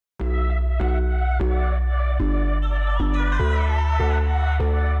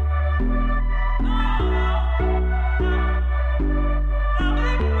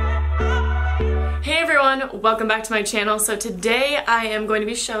welcome back to my channel. So today I am going to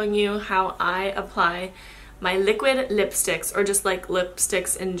be showing you how I apply my liquid lipsticks, or just like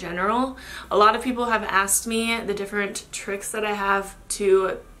lipsticks in general. A lot of people have asked me the different tricks that I have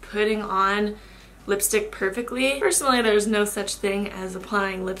to putting on lipstick perfectly. Personally, there's no such thing as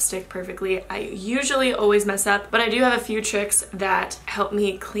applying lipstick perfectly. I usually always mess up, but I do have a few tricks that help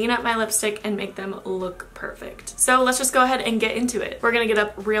me clean up my lipstick and make them look perfect. So let's just go ahead and get into it. We're gonna get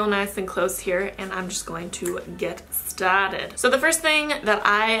up real nice and close here, and I'm just going to get started. So the first thing that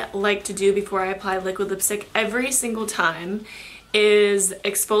I like to do before I apply liquid lipstick every single time is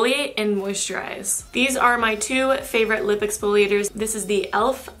exfoliate and moisturize. These are my two favorite lip exfoliators. This is the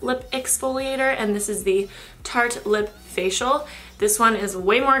e.l.f. Lip Exfoliator and this is the Tarte Lip Facial. This one is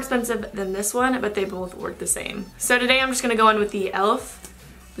way more expensive than this one, but they both work the same. So today I'm just gonna go in with the e.l.f.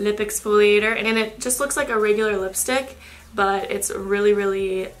 Lip Exfoliator, and it just looks like a regular lipstick, but it's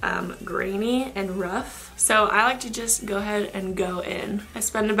really grainy and rough. So I like to just go ahead and go in. I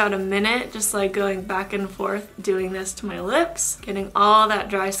spend about a minute just like going back and forth doing this to my lips, getting all that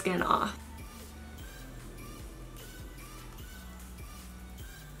dry skin off.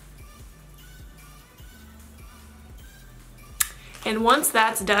 And once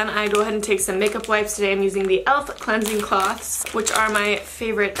that's done, I go ahead and take some makeup wipes. Today I'm using the e.l.f. cleansing cloths, which are my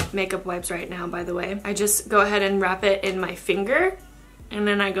favorite makeup wipes right now, by the way. I just go ahead and wrap it in my finger, and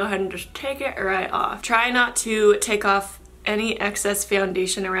then I go ahead and just take it right off. Try not to take off any excess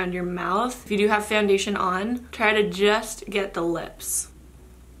foundation around your mouth. If you do have foundation on, try to just get the lips.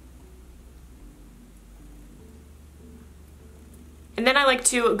 And then I like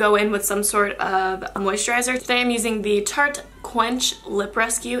to go in with some sort of moisturizer. Today I'm using the Tarte Quench Lip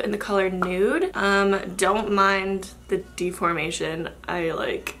Rescue in the color Nude. Don't mind the deformation. I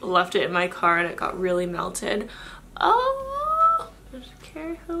like left it in my car and it got really melted. Oh, just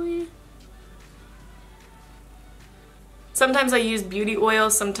carefully. Sometimes I use beauty oil,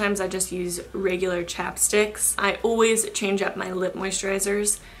 sometimes I just use regular chapsticks. I always change up my lip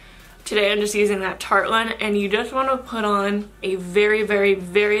moisturizers. Today I'm just using that Tarte one, and you just want to put on a very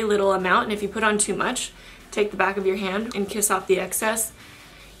little amount, and if you put on too much, take the back of your hand and kiss off the excess.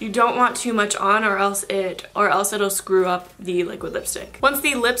 You don't want too much on, or else it'll screw up the liquid lipstick. Once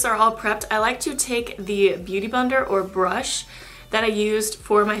the lips are all prepped, I like to take the beauty blender or brush that I used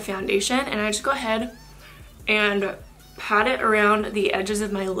for my foundation, and I just go ahead and pat it around the edges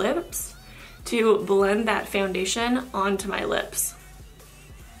of my lips to blend that foundation onto my lips.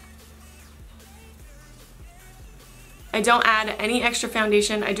 I don't add any extra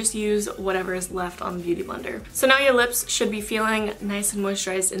foundation, I just use whatever is left on the beauty blender. So now your lips should be feeling nice and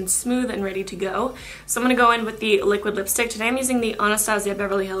moisturized and smooth and ready to go. So I'm gonna go in with the liquid lipstick. Today I'm using the Anastasia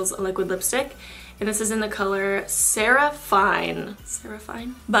Beverly Hills liquid lipstick, and this is in the color Sarafine.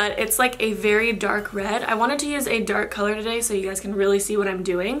 Sarafine? But it's like a very dark red. I wanted to use a dark color today so you guys can really see what I'm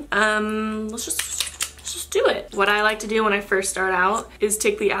doing. Let's just do it. What I like to do when I first start out is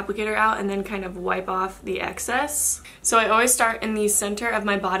take the applicator out and then kind of wipe off the excess. So I always start in the center of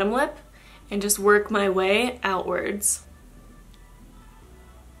my bottom lip and just work my way outwards.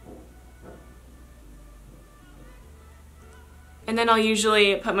 And then I'll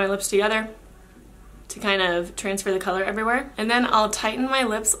usually put my lips together to kind of transfer the color everywhere. And then I'll tighten my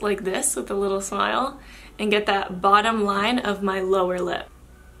lips like this with a little smile and get that bottom line of my lower lip.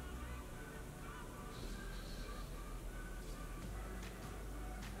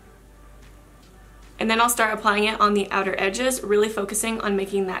 And then I'll start applying it on the outer edges, really focusing on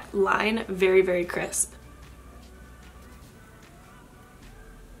making that line very crisp.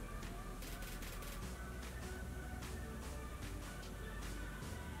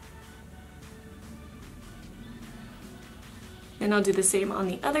 And I'll do the same on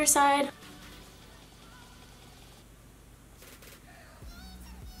the other side.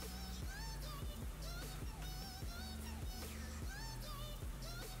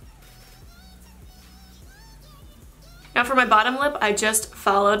 Now for my bottom lip, I just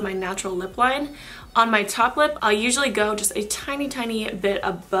followed my natural lip line. On my top lip, I'll usually go just a tiny bit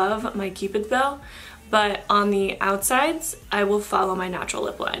above my cupid's bow, but on the outsides, I will follow my natural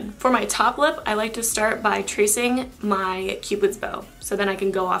lip line. For my top lip, I like to start by tracing my cupid's bow, so then I can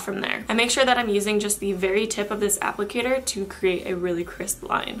go off from there. I make sure that I'm using just the very tip of this applicator to create a really crisp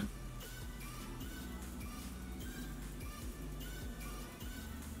line.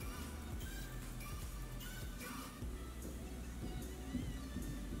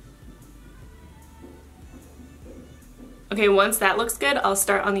 Okay, once that looks good, I'll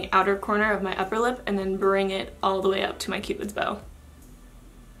start on the outer corner of my upper lip and then bring it all the way up to my cupid's bow.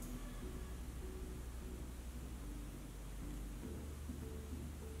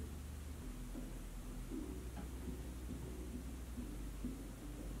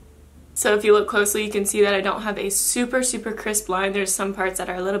 So if you look closely, you can see that I don't have a super crisp line. There's some parts that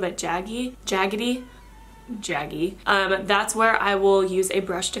are a little bit jaggy. That's where I will use a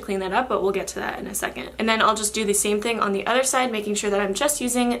brush to clean that up, but we'll get to that in a second. And then I'll just do the same thing on the other side, making sure that I'm just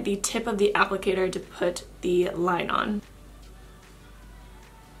using the tip of the applicator to put the line on.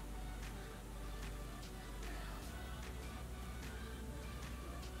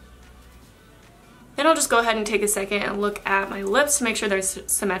 Then I'll just go ahead and take a second and look at my lips to make sure they're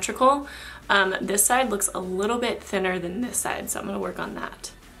symmetrical. This side looks a little bit thinner than this side, so I'm going to work on that.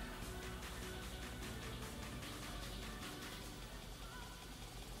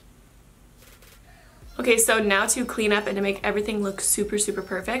 Okay, so now to clean up and to make everything look super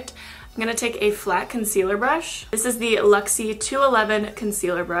perfect, I'm gonna take a flat concealer brush. This is the Luxie 211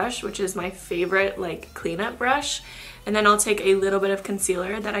 concealer brush, which is my favorite like cleanup brush. And then I'll take a little bit of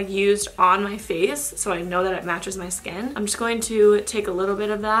concealer that I used on my face so I know that it matches my skin. I'm just going to take a little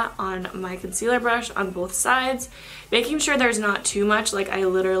bit of that on my concealer brush on both sides, making sure there's not too much, like I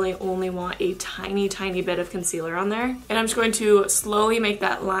literally only want a tiny bit of concealer on there. And I'm just going to slowly make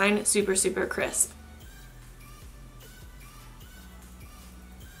that line super crisp.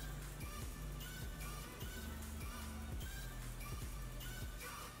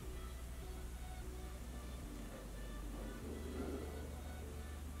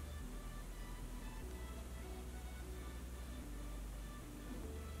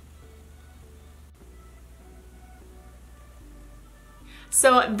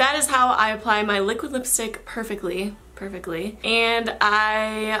 So that is how I apply my liquid lipstick perfectly. And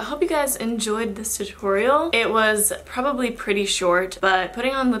I hope you guys enjoyed this tutorial. It was probably pretty short, but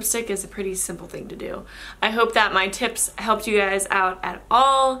putting on lipstick is a pretty simple thing to do. I hope that my tips helped you guys out at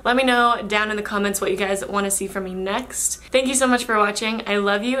all. Let me know down in the comments what you guys want to see from me next. Thank you so much for watching. I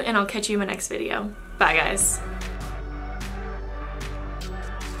love you, and I'll catch you in my next video. Bye guys.